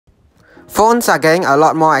Phones are getting a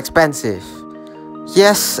lot more expensive.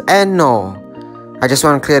 Yes and no. I just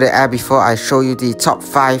want to clear the air before I show you the top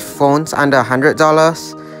 5 phones under $100.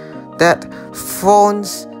 That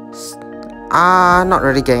phones are not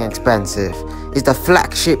really getting expensive. It's the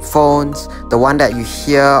flagship phones, the one that you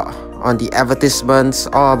hear on the advertisements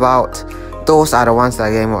all about. Those are the ones that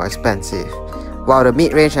are getting more expensive, while the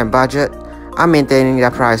mid-range and budget are maintaining their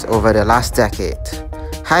price over the last decade.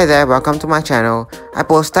 Hi there, welcome to my channel. I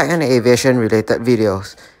post tech and aviation related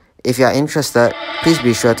videos. If you are interested, please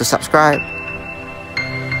be sure to subscribe.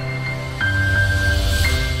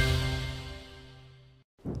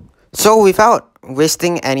 So without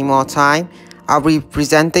wasting any more time, I'll be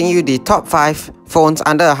presenting you the top 5 phones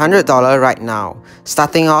under $100 right now.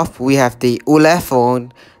 Starting off, we have the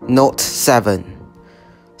Ulefone Note 7.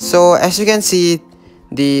 So as you can see,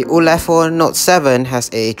 the Ulefone Note 7 has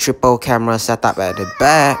a triple camera setup at the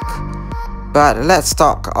back. But let's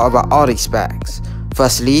talk about all the specs.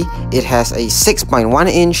 Firstly, it has a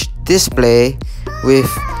 6.1-inch display with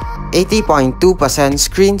 80.2%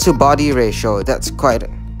 screen to body ratio. That's quite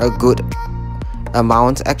a good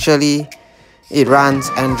amount actually. It runs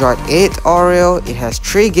Android 8 Oreo. It has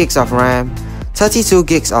 3 gigs of RAM, 32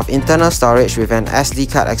 gigs of internal storage with an SD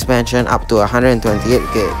card expansion up to 128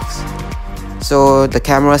 gigs. So the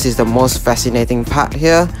cameras is the most fascinating part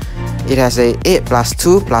here. It has a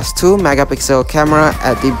 8+2+2 megapixel camera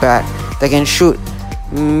at the back that can shoot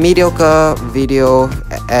mediocre video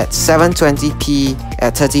at 720p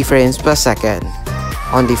at 30 frames per second.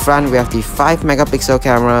 On the front, we have the 5 megapixel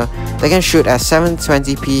camera that can shoot at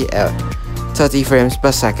 720p at 30 frames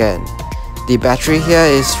per second. The battery here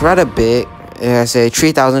is rather big. It has a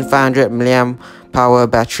 3500 mAh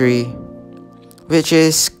battery, which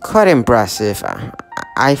is quite impressive.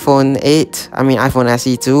 iPhone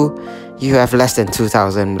SE 2, you have less than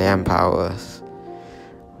 2000 mAh.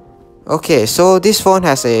 Okay, so this phone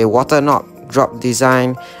has a water knob drop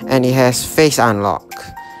design and it has face unlock.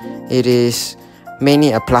 It is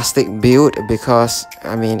mainly a plastic build because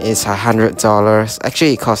it's $100.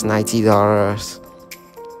 Actually, it costs $90.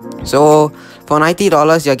 So for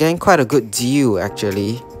 $90, you're getting quite a good deal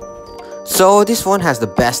actually. So this phone has the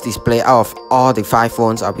best display out of all the 5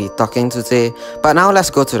 phones I'll be talking today. But now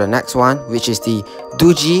let's go to the next one, which is the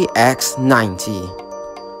Doogee X90.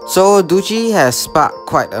 So Doogee has sparked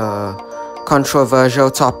quite a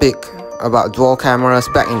controversial topic about dual cameras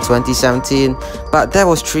back in 2017, but that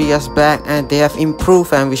was 3 years back and they have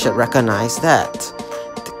improved and we should recognize that.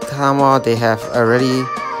 Come on, they have a really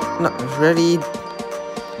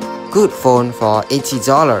good phone for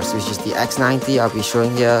 $80, which is the X90 I'll be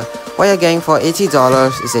showing here. What you're getting for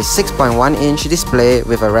 $80 is a 6.1-inch display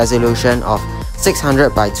with a resolution of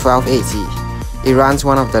 600 by 1280. It runs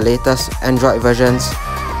one of the latest Android versions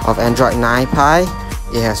of Android 9 Pie.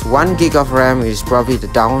 It has 1 gig of RAM, which is probably the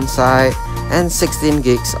downside, and 16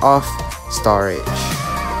 gigs of storage.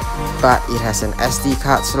 But it has an SD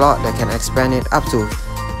card slot that can expand it up to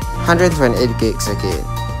 128 gigs again.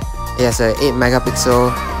 It has a 8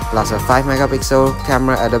 megapixel plus a 5 megapixel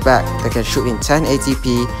camera at the back that can shoot in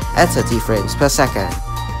 1080p at 30 frames per second.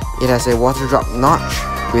 It has a water drop notch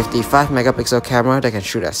with the 5 megapixel camera that can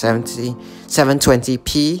shoot at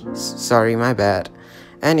 720p. Sorry, my bad.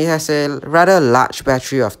 And it has a rather large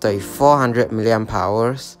battery of 3400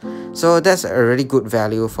 mAh. So that's a really good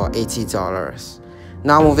value for $80.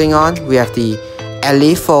 Now moving on, we have the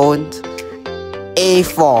Elephone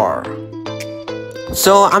A4.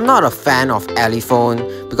 So I'm not a fan of Elephone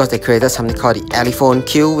because they created something called the Elephone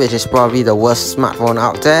Q, which is probably the worst smartphone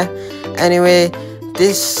out there. Anyway,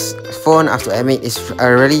 this phone, I have to admit, is a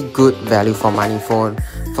really good value for money phone.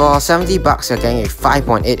 For $70, you're getting a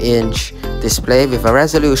 5.8-inch display with a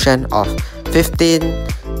resolution of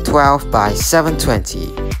 1512 by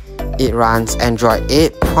 720. It runs Android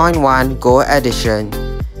 8.1 Go Edition.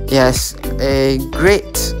 It has a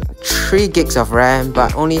great 3 gigs of RAM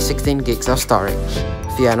but only 16 gigs of storage.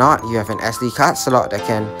 Fear not, you have an SD card slot that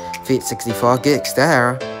can fit 64 gigs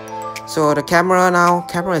there. So the camera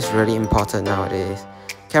is really important nowadays.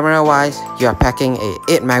 Camera wise, you are packing a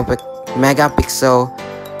 8 megapixel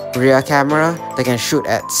rear camera that can shoot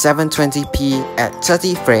at 720p at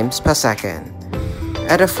 30 frames per second.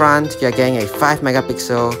 At the front, you're getting a 5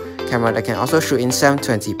 megapixel camera that can also shoot in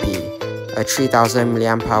 720p, a 3000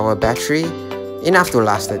 mAh battery, enough to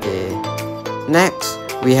last a day. Next,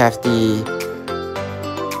 we have the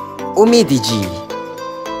UMIDIGI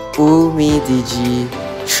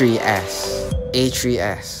 3S,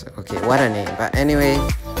 A3S. Okay, what a name. But anyway,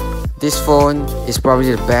 this phone is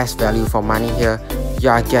probably the best value for money here. You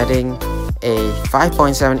are getting a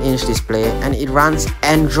 5.7-inch display, and it runs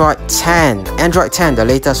Android 10. Android 10, the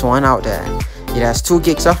latest one out there. It has 2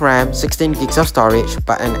 gigs of RAM, 16 gigs of storage,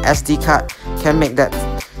 but an SD card can make that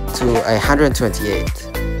to 128.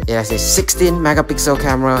 It has a 16 megapixel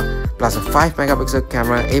camera plus a 5 megapixel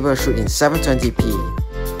camera able to shoot in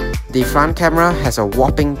 720p. The front camera has a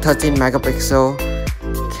whopping 13 megapixel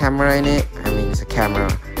camera in it. I mean, it's a camera.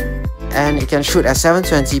 And it can shoot at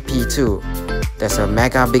 720p too. There's a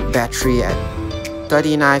mega big battery at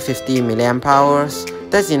 3950 milliamp hours.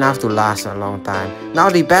 That's enough to last a long time. Now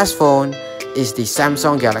the best phone is the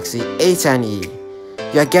Samsung Galaxy A10e.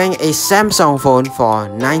 You're getting a Samsung phone for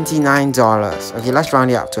 $99. Okay, let's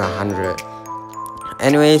round it up to 100.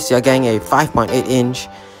 Anyways, you're getting a 5.8-inch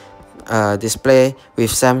display with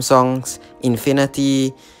Samsung's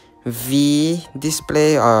Infinity V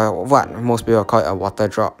display, or what most people call it, a water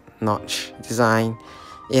drop notch design.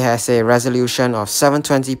 It has a resolution of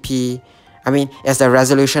 720p. It has the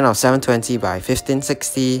resolution of 720 by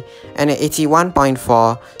 1560 and an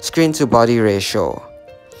 81.4 screen to body ratio.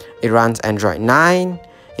 It runs Android 9.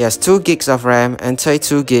 It has 2 gigs of RAM and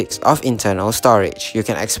 32 gigs of internal storage. You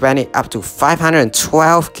can expand it up to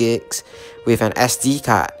 512 gigs with an SD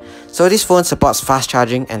card. So this phone supports fast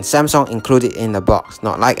charging, and Samsung included in the box,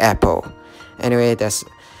 not like Apple. Anyway,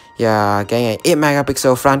 you're getting an 8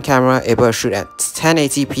 megapixel front camera able to shoot at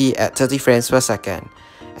 1080p at 30 frames per second.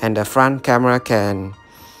 And the front camera can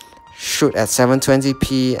shoot at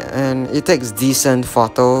 720p, and it takes decent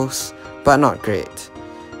photos, but not great.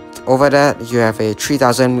 Over that, you have a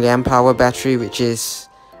 3000 mAh battery, which is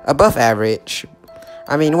above average.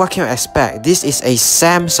 What can you expect? This is a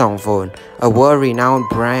Samsung phone, a world-renowned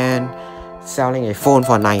brand selling a phone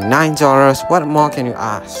for $99. What more can you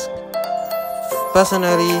ask?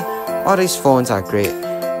 Personally, all these phones are great.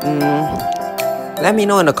 Let me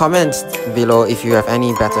know in the comments below if you have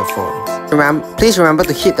any better phones. Please remember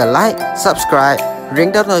to hit the like, subscribe,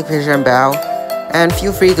 ring the notification bell, and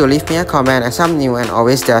feel free to leave me a comment, as I'm new and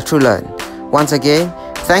always there to learn. Once again,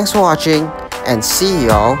 thanks for watching, and see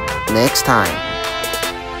y'all next time.